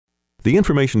The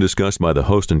information discussed by the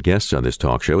host and guests on this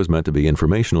talk show is meant to be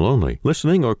informational only.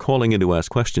 Listening or calling in to ask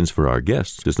questions for our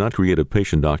guests does not create a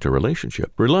patient-doctor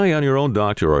relationship. Rely on your own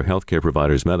doctor or healthcare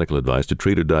provider's medical advice to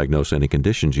treat or diagnose any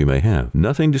conditions you may have.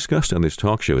 Nothing discussed on this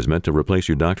talk show is meant to replace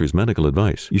your doctor's medical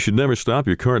advice. You should never stop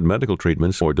your current medical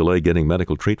treatments or delay getting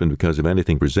medical treatment because of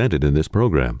anything presented in this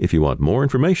program. If you want more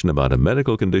information about a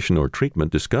medical condition or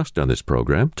treatment discussed on this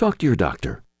program, talk to your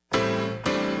doctor.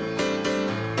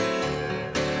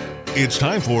 It's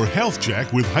time for Health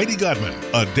Check with Heidi Godman,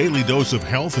 a daily dose of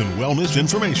health and wellness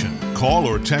information. Call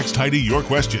or text Heidi your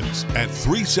questions at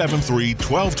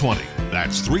 373-1220.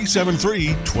 That's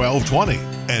 373-1220.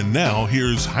 And now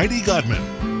here's Heidi Godman.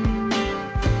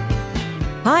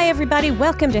 Hi, everybody.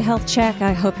 Welcome to Health Check.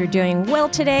 I hope you're doing well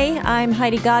today. I'm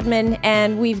Heidi Godman,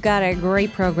 and we've got a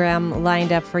great program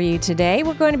lined up for you today.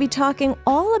 We're going to be talking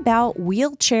all about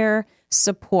wheelchair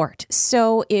support.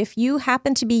 So if you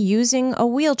happen to be using a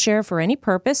wheelchair for any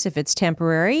purpose, if it's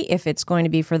temporary, if it's going to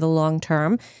be for the long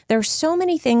term, there are so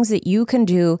many things that you can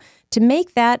do to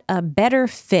make that a better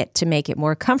fit, to make it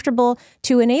more comfortable,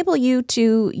 to enable you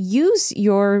to use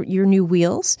your new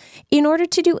wheels in order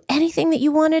to do anything that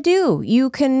you want to do. You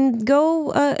can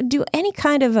go do any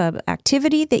kind of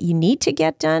activity that you need to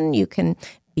get done. You can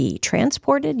be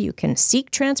transported. You can seek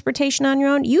transportation on your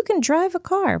own. You can drive a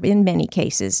car in many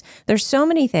cases. There's so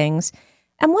many things.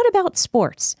 And what about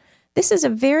sports? This is a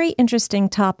very interesting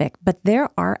topic, but there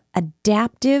are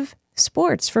adaptive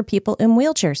sports for people in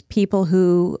wheelchairs, people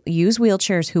who use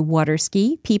wheelchairs who water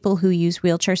ski, people who use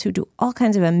wheelchairs who do all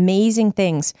kinds of amazing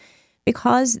things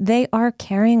because they are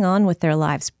carrying on with their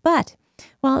lives. But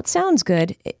well, it sounds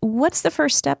good. What's the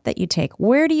first step that you take?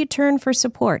 Where do you turn for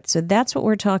support? So that's what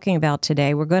we're talking about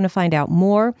today. We're going to find out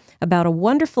more about a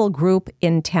wonderful group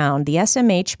in town, the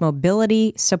SMH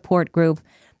Mobility Support Group,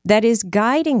 that is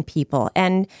guiding people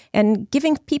and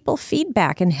giving people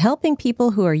feedback and helping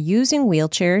people who are using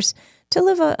wheelchairs to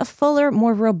live a fuller,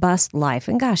 more robust life.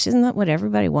 And gosh, isn't that what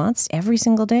everybody wants every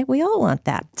single day? We all want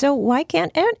that. So why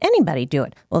can't anybody do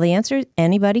it? Well, the answer is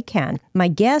anybody can. My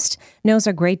guest knows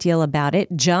a great deal about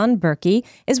it. John Berkey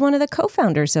is one of the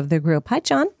co-founders of the group. Hi,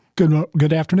 John.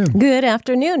 Good afternoon. Good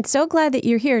afternoon. So glad that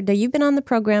you're here. Now, you've been on the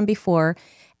program before,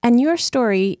 and your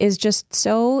story is just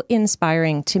so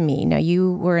inspiring to me. Now,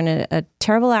 you were in a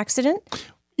terrible accident.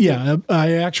 Yeah,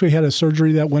 I actually had a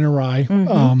surgery that went awry.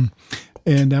 Mm-hmm.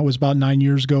 And that was about 9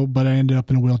 years ago, but I ended up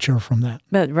in a wheelchair from that.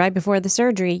 But right before the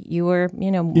surgery, you were,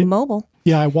 mobile.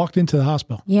 Yeah, I walked into the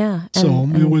hospital. Yeah. So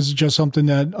it was just something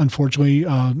that, unfortunately,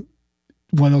 one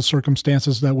of those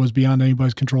circumstances that was beyond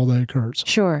anybody's control that occurs.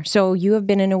 Sure. So you have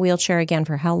been in a wheelchair again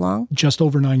for how long? Just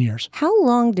over 9 years. How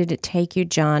long did it take you,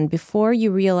 John, before you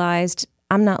realized,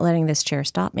 I'm not letting this chair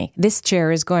stop me? This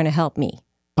chair is going to help me.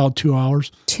 About 2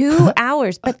 hours. 2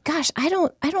 hours. But gosh, I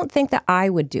don't think that I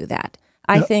would do that.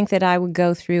 I think that I would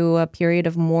go through a period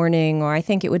of mourning, or I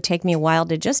think it would take me a while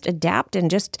to just adapt and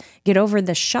just get over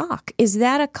the shock. Is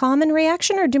that a common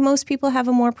reaction, or do most people have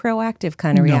a more proactive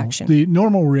kind of reaction? The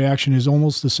normal reaction is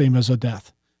almost the same as a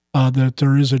death, that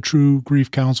there is a true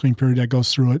grief counseling period that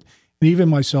goes through it. And even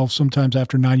myself, sometimes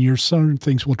after 9 years, certain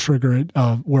things will trigger it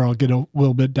where I'll get a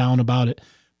little bit down about it.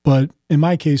 But in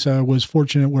my case, I was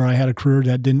fortunate where I had a career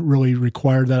that didn't really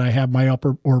require that I have my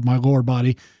upper or my lower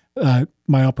body.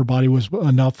 My upper body was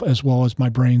enough as well as my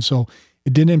brain. So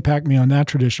it didn't impact me on that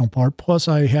traditional part. Plus,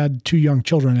 I had 2 young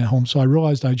children at home, so I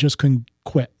realized I just couldn't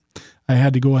quit. I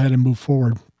had to go ahead and move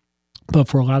forward. But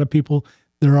for a lot of people,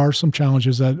 there are some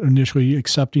challenges that initially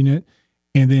accepting it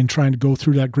and then trying to go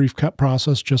through that grief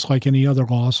process just like any other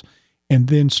loss, and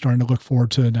then starting to look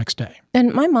forward to the next day.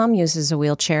 And my mom uses a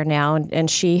wheelchair now, and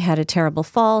she had a terrible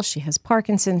fall. She has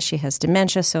Parkinson's, she has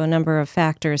dementia, so a number of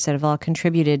factors that have all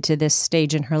contributed to this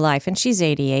stage in her life. And she's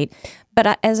 88.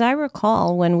 But as I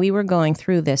recall, when we were going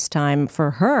through this time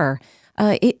for her,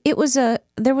 there was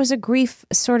a grief,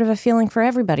 sort of a feeling for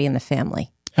everybody in the family.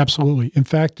 Absolutely. In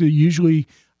fact, usually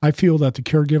I feel that the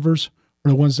caregivers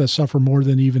are the ones that suffer more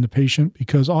than even the patient,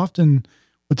 because often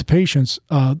with the patients,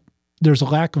 there's a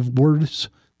lack of words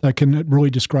that can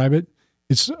really describe it.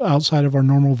 It's outside of our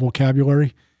normal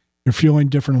vocabulary. You're feeling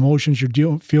different emotions.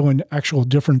 You're feeling actual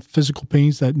different physical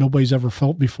pains that nobody's ever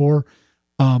felt before.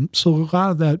 So a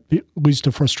lot of that leads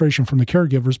to frustration from the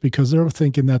caregivers because they're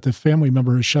thinking that the family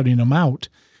member is shutting them out,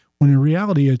 when in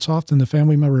reality, it's often the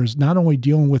family member is not only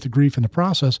dealing with the grief in the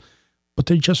process, but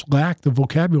they just lack the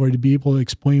vocabulary to be able to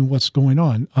explain what's going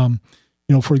on.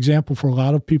 For example, for a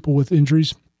lot of people with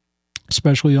injuries,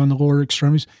 especially on the lower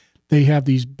extremities, they have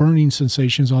these burning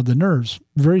sensations on the nerves,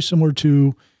 very similar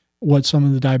to what some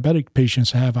of the diabetic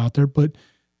patients have out there. But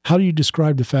how do you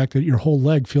describe the fact that your whole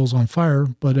leg feels on fire,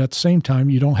 but at the same time,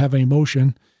 you don't have any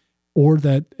motion, or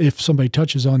that if somebody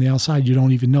touches on the outside, you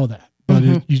don't even know that, but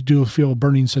you do feel a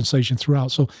burning sensation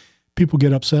throughout. So people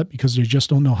get upset because they just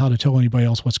don't know how to tell anybody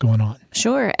else what's going on.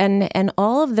 Sure. And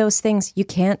all of those things, you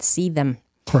can't see them.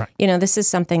 Correct. This is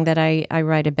something that I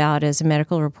write about as a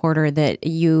medical reporter, that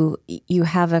you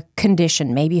have a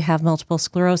condition. Maybe you have multiple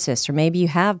sclerosis, or maybe you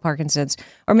have Parkinson's,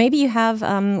 or maybe you have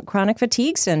chronic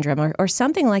fatigue syndrome or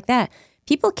something like that.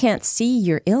 People can't see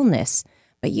your illness,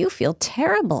 but you feel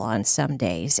terrible on some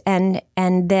days. And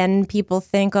then people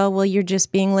think, oh, well, you're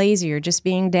just being lazy, you're just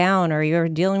being down, or you're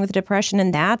dealing with depression,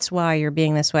 and that's why you're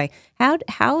being this way.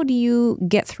 How do you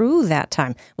get through that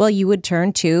time? Well, you would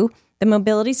turn to the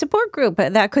mobility support group.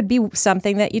 That could be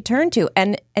something that you turn to.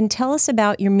 And tell us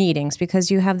about your meetings, because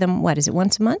you have them, what is it,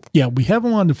 once a month? Yeah, we have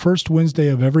them on the first Wednesday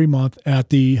of every month at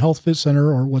the Health Fit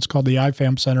Center, or what's called the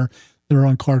IFAM Center. They're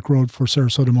on Clark Road for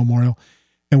Sarasota Memorial.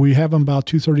 And we have them about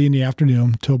 2:30 in the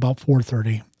afternoon till about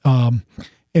 4:30.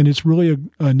 And it's really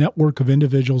a network of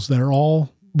individuals that are all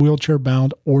wheelchair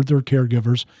bound or their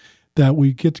caregivers, that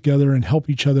we get together and help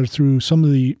each other through some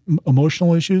of the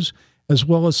emotional issues, as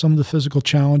well as some of the physical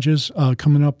challenges,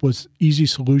 coming up with easy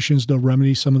solutions to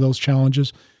remedy some of those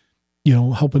challenges,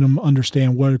 helping them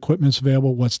understand what equipment's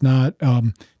available, what's not,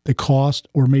 the cost,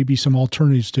 or maybe some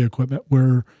alternatives to equipment,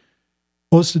 where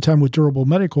most of the time with durable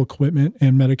medical equipment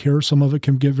and Medicare, some of it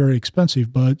can get very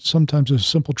expensive, but sometimes a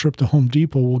simple trip to Home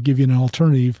Depot will give you an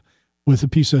alternative with a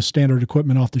piece of standard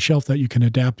equipment off the shelf that you can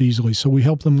adapt easily. So we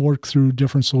help them work through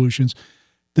different solutions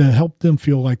to help them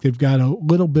feel like they've got a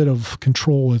little bit of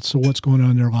control as to what's going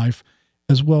on in their life,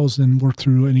 as well as then work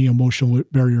through any emotional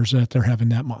barriers that they're having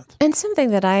that month. And something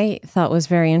that I thought was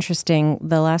very interesting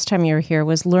the last time you were here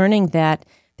was learning that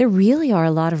there really are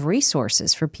a lot of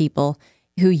resources for people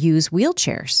who use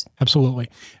wheelchairs. Absolutely.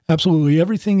 Absolutely.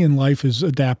 Everything in life is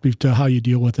adaptive to how you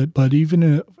deal with it. But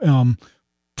even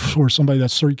for somebody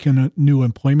that's seeking new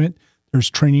employment, there's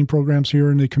training programs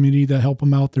here in the community that help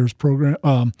them out.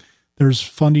 There's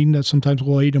funding that sometimes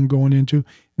will aid them going into,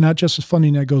 not just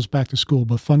funding that goes back to school,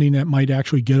 but funding that might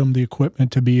actually get them the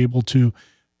equipment to be able to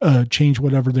change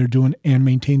whatever they're doing and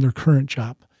maintain their current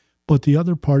job. But the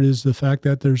other part is the fact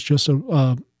that there's just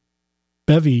a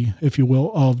bevy, if you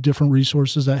will, of different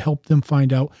resources that help them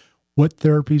find out what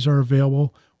therapies are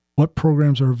available, what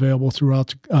programs are available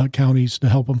throughout counties to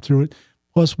help them through it.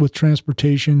 Plus, with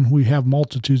transportation, we have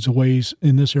multitudes of ways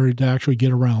in this area to actually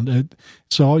get around.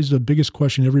 It's always the biggest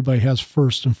question everybody has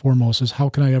first and foremost is, how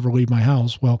can I ever leave my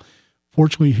house? Well,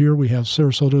 fortunately here we have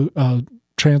Sarasota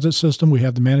transit system. We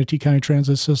have the Manatee County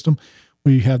transit system.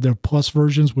 We have their plus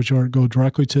versions, which go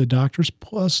directly to the doctors.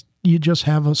 Plus, you just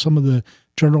have some of the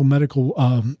general medical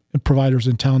providers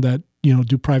in town that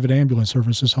do private ambulance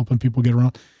services, helping people get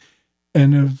around.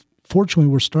 And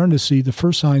fortunately, we're starting to see the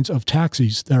first signs of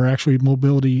taxis that are actually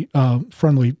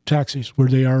mobility-friendly taxis, where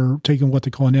they are taking what they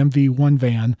call an MV1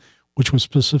 van, which was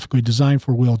specifically designed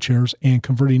for wheelchairs, and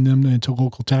converting them into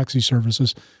local taxi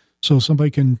services, so somebody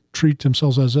can treat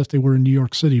themselves as if they were in New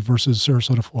York City versus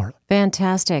Sarasota, Florida.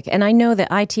 Fantastic. And I know that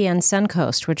ITN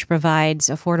Suncoast, which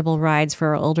provides affordable rides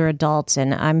for older adults,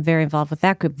 and I'm very involved with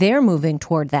that group, they're moving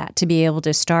toward that to be able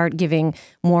to start giving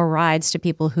more rides to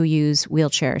people who use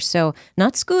wheelchairs. So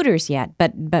not scooters yet,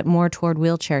 but more toward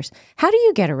wheelchairs. How do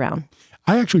you get around?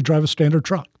 I actually drive a standard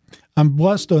truck. I'm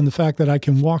blessed on the fact that I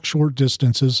can walk short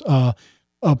distances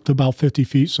up to about 50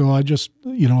 feet. So I just,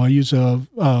 I use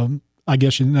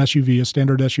an SUV, a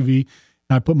standard SUV,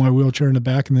 and I put my wheelchair in the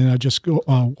back, and then I just go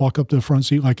walk up to the front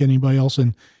seat like anybody else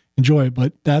and enjoy it.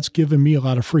 But that's given me a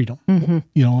lot of freedom. Mm-hmm.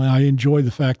 And I enjoy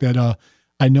the fact that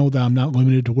I know that I'm not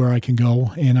limited to where I can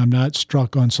go, and I'm not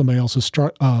struck on somebody else's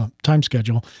time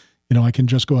schedule. I can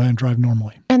just go ahead and drive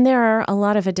normally. And there are a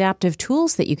lot of adaptive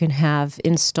tools that you can have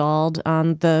installed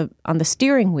on the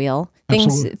steering wheel.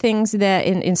 Things that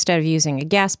instead of using a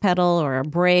gas pedal or a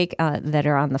brake that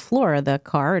are on the floor of the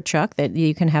car or truck, that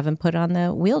you can have them put on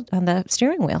the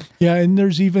steering wheel. Yeah, and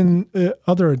there's even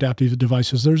other adaptive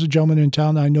devices. There's a gentleman in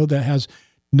town I know that has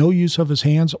no use of his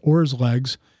hands or his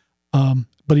legs,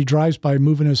 but he drives by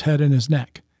moving his head and his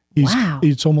neck. Wow.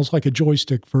 It's almost like a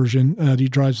joystick version that he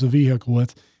drives the vehicle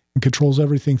with, and controls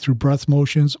everything through breath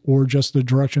motions or just the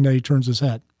direction that he turns his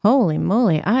head. Holy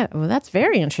moly. That's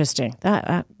very interesting.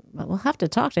 We'll have to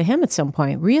talk to him at some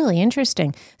point. Really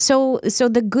interesting. So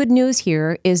the good news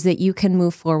here is that you can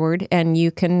move forward and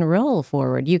you can roll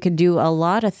forward. You can do a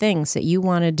lot of things that you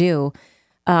want to do.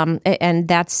 And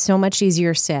that's so much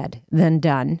easier said than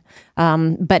done.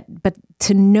 But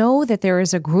to know that there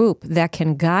is a group that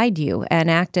can guide you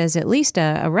and act as at least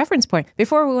a reference point.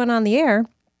 Before we went on the air,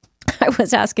 I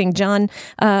was asking John,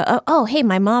 hey,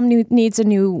 my mom needs a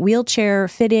new wheelchair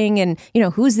fitting, and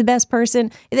who's the best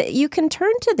person? You can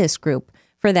turn to this group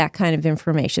for that kind of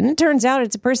information. It turns out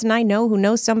it's a person I know who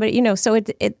knows somebody, so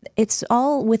it's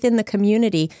all within the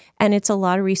community, and it's a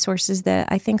lot of resources that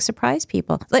I think surprise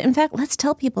people. In fact, let's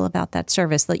tell people about that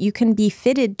service, that you can be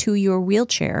fitted to your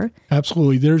wheelchair.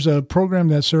 Absolutely. There's a program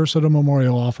that Sarasota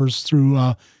Memorial offers through,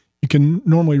 you can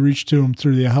normally reach to them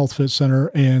through the Health Fit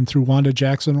Center and through Wanda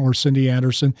Jackson or Cindy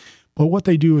Anderson. But what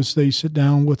they do is they sit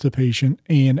down with the patient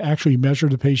and actually measure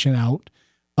the patient out,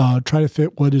 try to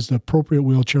fit what is the appropriate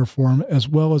wheelchair for them, as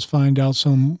well as find out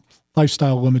some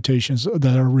lifestyle limitations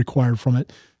that are required from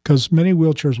it. Because many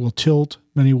wheelchairs will tilt,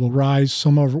 many will rise.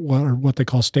 Some are what they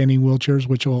call standing wheelchairs,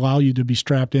 which will allow you to be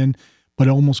strapped in, but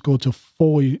almost go to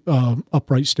fully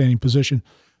upright standing position.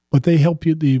 But they help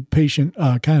you, the patient,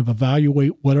 kind of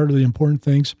evaluate what are the important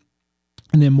things,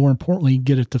 and then more importantly,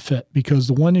 get it to fit. Because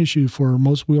the one issue for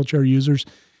most wheelchair users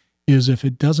is if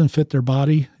it doesn't fit their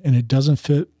body and it doesn't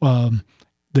fit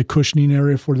the cushioning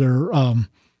area for their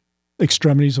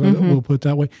extremities, we'll put it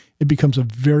that way, it becomes a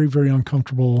very, very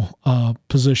uncomfortable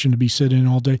position to be sitting in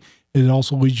all day. It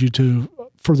also leads you to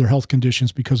further health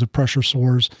conditions because of pressure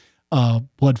sores,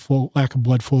 blood flow, lack of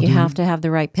blood flow. You have to have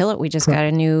the right pillow. We just got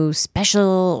a new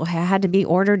special, had to be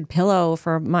ordered pillow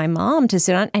for my mom to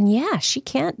sit on. And she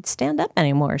can't stand up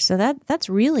anymore. So that's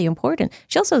really important.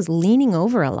 She also is leaning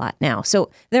over a lot now. So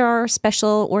there are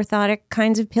special orthotic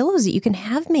kinds of pillows that you can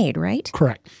have made, right?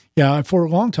 Correct. Yeah. For a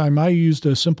long time, I used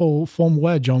a simple foam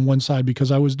wedge on one side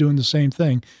because I was doing the same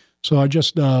thing. So I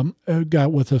just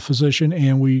got with a physician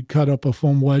and we cut up a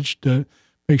foam wedge to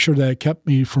make sure that it kept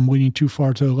me from leaning too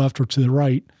far to the left or to the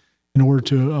right in order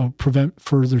to prevent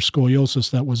further scoliosis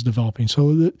that was developing.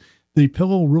 So the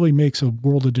pillow really makes a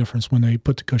world of difference when they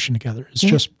put the cushion together. It's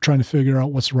just trying to figure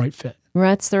out what's the right fit.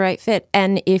 That's the right fit.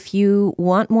 And if you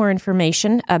want more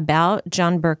information about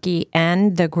John Berkey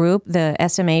and the group, the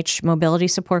SMH Mobility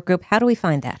Support Group, how do we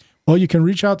find that? Well, you can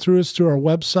reach out through us through our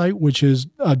website, which is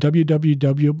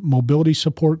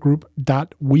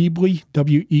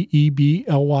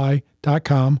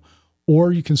www.mobilitysupportgroup.weebly.com,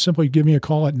 or you can simply give me a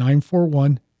call at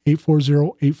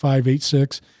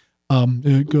 941-840-8586.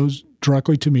 It goes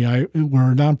directly to me.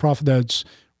 We're a nonprofit that's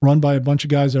run by a bunch of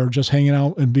guys that are just hanging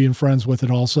out and being friends with it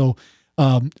all. So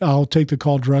I'll take the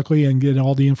call directly and get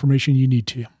all the information you need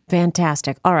to you.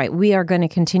 Fantastic. All right. We are going to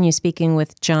continue speaking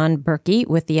with John Berkey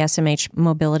with the SMH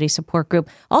Mobility Support Group.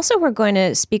 Also, we're going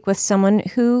to speak with someone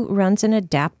who runs an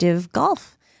adaptive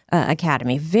golf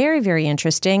academy. Very, very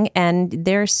interesting. And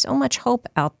there's so much hope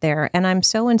out there. And I'm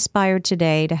so inspired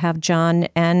today to have John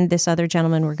and this other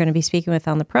gentleman we're going to be speaking with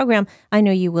on the program. I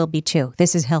know you will be too.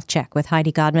 This is Health Check with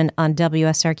Heidi Godman on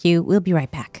WSRQ. We'll be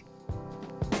right back.